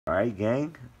Alright,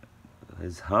 gang.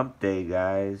 It's hump day,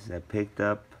 guys. I picked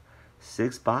up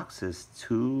 6 boxes,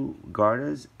 2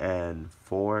 Gardas, and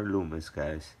 4 Loomis,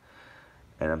 guys.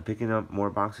 And I'm picking up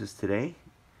more boxes today.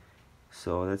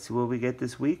 So let's see what we get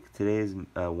this week. Today is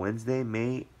Wednesday,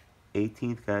 May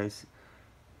 18th, guys.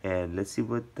 And let's see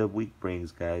what the week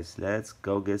brings, guys. Let's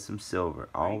go get some silver.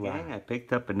 Alright, gang. I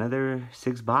picked up another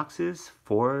 6 boxes.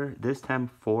 This time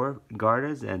 4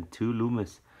 Gardas and 2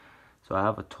 Loomis. So I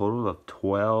have a total of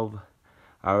 12.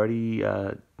 I already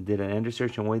did an ender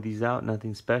search and weighed these out.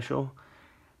 Nothing special.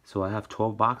 So I have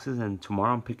 12 boxes, and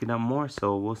tomorrow I'm picking up more.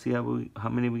 So we'll see how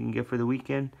many we can get for the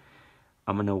weekend.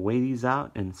 I'm going to weigh these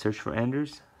out and search for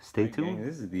enders. Stay tuned. Gang,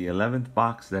 this is the 11th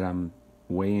box that I'm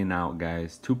weighing out,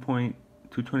 guys.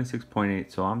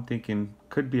 226.8. So I'm thinking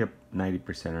could be a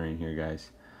 90%er in here, guys.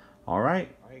 All right,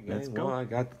 let's go. Well, I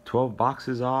got the 12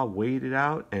 boxes all weighted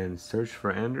out and searched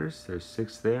for enders. There's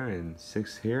 6 there and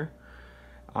 6 here.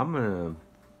 I'm gonna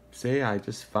say I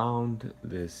just found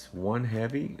this one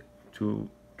heavy,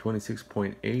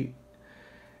 226.8,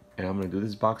 and I'm gonna do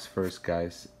this box first,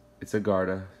 guys. It's a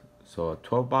Garda, so a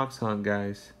 12 box hunt,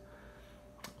 guys.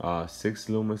 6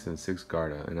 Loomis and 6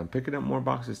 Garda, and I'm picking up more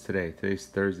boxes today. Today's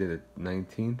Thursday the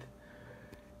 19th,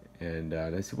 and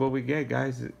let's see what we get,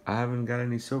 guys. I haven't got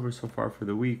any silver so far for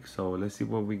the week, so let's see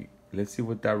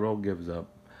what that roll gives up.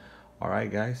 All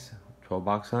right, guys. 12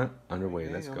 box hunt underway.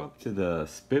 Let's go up to the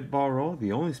spitball roll,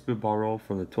 the only spitball roll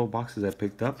from the 12 boxes I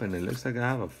picked up, and it looks like I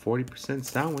have a 40%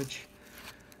 sandwich.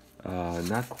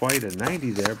 Not quite a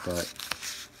 90 there, but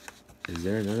is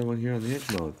there another one here on the edge?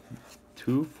 No,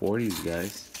 2 40s,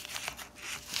 guys.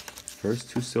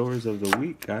 First 2 silvers of the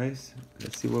week, guys.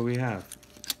 Let's see what we have.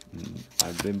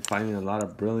 I've been finding a lot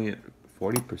of brilliant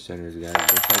 40%ers,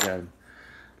 guys.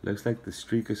 Looks like the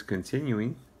streak is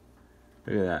continuing.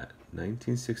 Look at that.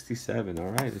 1967.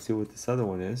 All right, let's see what this other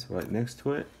one is. Right next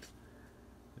to it,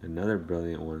 another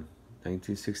brilliant one.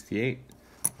 1968.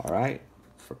 All right,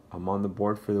 I'm on the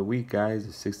board for the week, guys.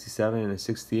 A 67 and a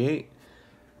 68.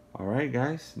 All right,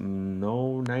 guys.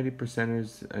 No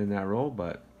 90%ers in that roll,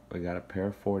 but we got a pair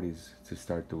of 40s to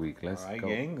start the week. Let's go,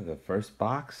 gang. The first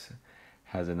box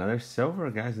has another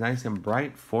silver, guys. Nice and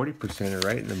bright 40%er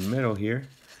right in the middle here.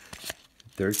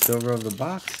 Third silver of the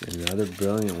box. Another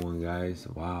brilliant one, guys.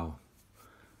 Wow.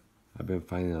 I've been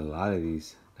finding a lot of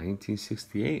these.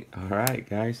 1968. All right,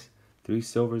 guys. 3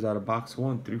 silvers out of box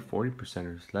 1. 3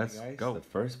 40%ers. Let's go. The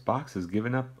first box is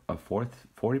giving up a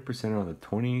 40% on the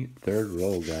 23rd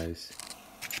roll, guys.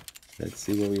 Let's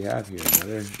see what we have here.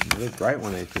 Another bright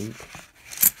one, I think.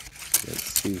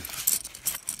 Let's see.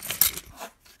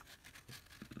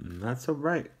 Not so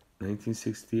bright.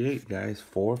 1968, guys.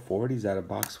 4 40s out of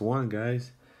box 1,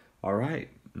 guys. All right.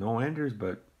 No enders,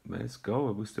 but let's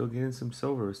go. We're still getting some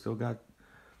silver. We still got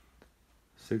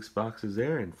 6 boxes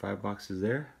there and 5 boxes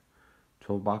there.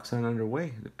 12 box hunt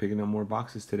underway. They're picking up more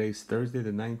boxes. Today's Thursday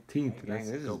the 19th. This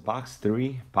is box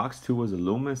 3. Box 2 was a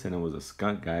Loomis and it was a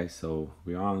skunk, guys. So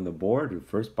we are on the board. The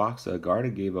first box, Garda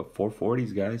gave up 4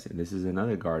 40s, guys. And this is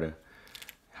another Garda.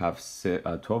 Have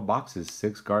 12 boxes.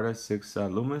 6 Garda, 6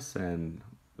 Loomis. And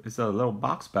it's a little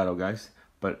box battle, guys.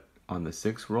 But on the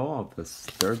 6th roll of the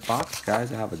 3rd box,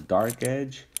 guys, I have a dark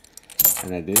edge.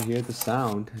 And I did hear the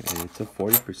sound. And it's a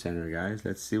 40%er, guys.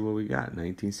 Let's see what we got.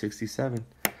 1967.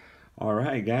 All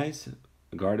right, guys.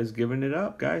 Garda's giving it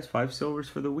up, guys. 5 silvers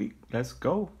for the week. Let's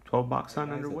go. 12 box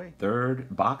hunt underway.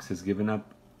 Third box is giving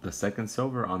up the 2nd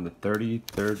silver on the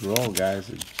 33rd roll,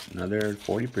 guys. Another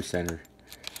 40%er.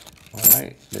 All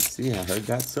right, let's see. I heard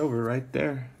that silver right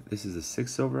there. This is the 6th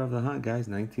silver of the hunt, guys.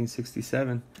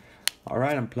 1967. All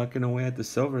right, I'm plucking away at the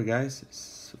silver, guys.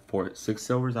 6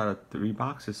 silvers out of 3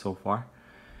 boxes so far.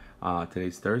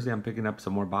 Today's Thursday. I'm picking up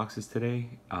some more boxes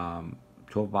today.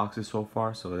 12 boxes so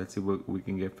far, so let's see what we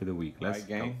can get for the week. Let's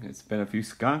go. Gang. It's been a few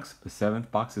skunks. The 7th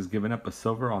box is giving up a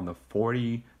silver on the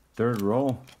 43rd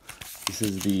roll. This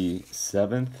is the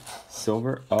 7th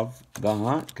silver of the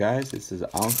hunt, guys. This is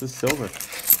ounce of silver.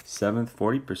 7th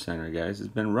 40%er, guys. It's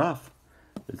been rough.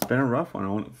 It's been a rough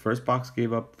one. First box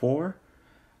gave up 4.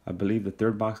 I believe the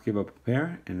 3rd box gave up a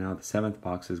pair, and now the 7th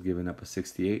box is giving up a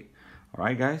 68. All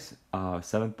right, guys.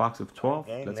 7th box of 12.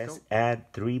 Okay, let's go.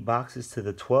 add 3 boxes to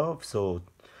the 12. So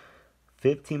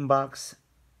 15 boxes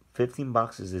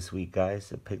this week,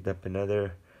 guys. I picked up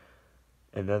another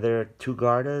 2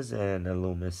 Gardas and a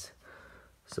Loomis.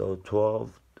 So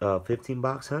 15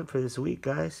 box hunt for this week,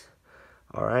 guys.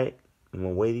 All right, I'm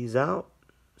gonna weigh these out.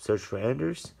 Search for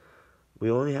enders. We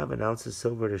only have an ounce of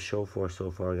silver to show for so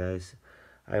far, guys.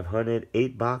 I've hunted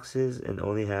 8 boxes and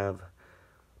only have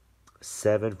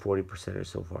 7 40%ers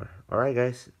so far. All right,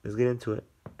 guys, let's get into it.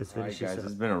 Let's All right, finish this guys, up.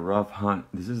 it's been a rough hunt.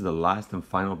 This is the last and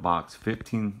final box,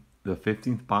 the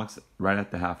 15th box, right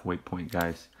at the halfway point,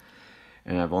 guys.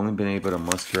 And I've only been able to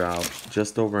muster out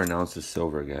just over an ounce of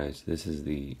silver, guys. This is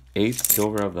the 8th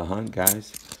silver of the hunt, guys.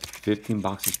 15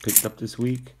 boxes picked up this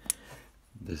week.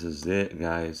 This is it,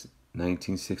 guys.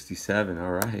 1967.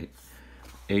 All right.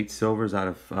 8 silvers out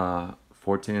of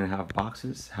 14 and a half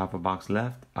boxes. Half a box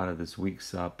left out of this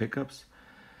week's pickups.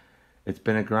 It's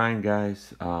been a grind,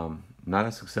 guys. Not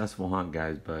a successful hunt,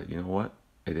 guys, but you know what?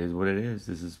 It is what it is.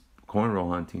 This is coin roll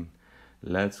hunting.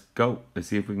 Let's go. Let's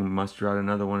see if we can muster out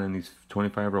another one in these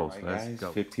 25 rolls. All right, Let's guys.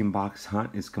 go. 15 box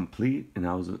hunt is complete, and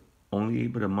I was only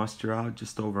able to muster out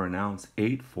just over an ounce.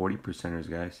 8 40%ers,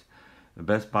 guys. The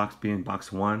best box being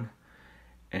box 1,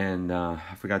 and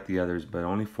I forgot the others, but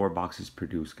only 4 boxes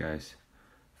produced, guys.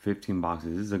 15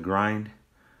 boxes. This is a grind,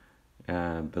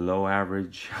 below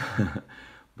average,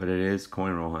 but it is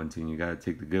coin roll hunting. You got to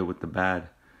take the good with the bad.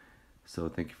 So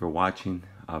thank you for watching.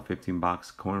 15 box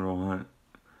coin roll hunt.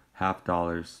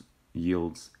 $50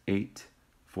 yields 8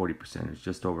 40%ers,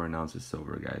 just over an ounce of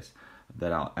silver, guys.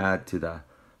 That I'll add to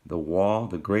the wall,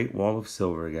 the great wall of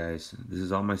silver, guys. This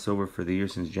is all my silver for the year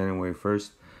since January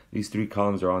 1st. These 3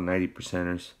 columns are all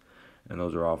 90%ers, and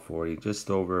those are all 40.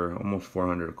 Just over almost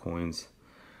 400 coins,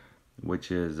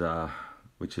 which is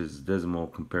dismal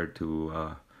compared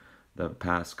to the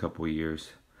past couple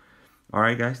years. All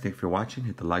right, guys, thanks for watching.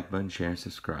 Hit the like button, share, and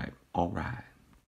subscribe. All right.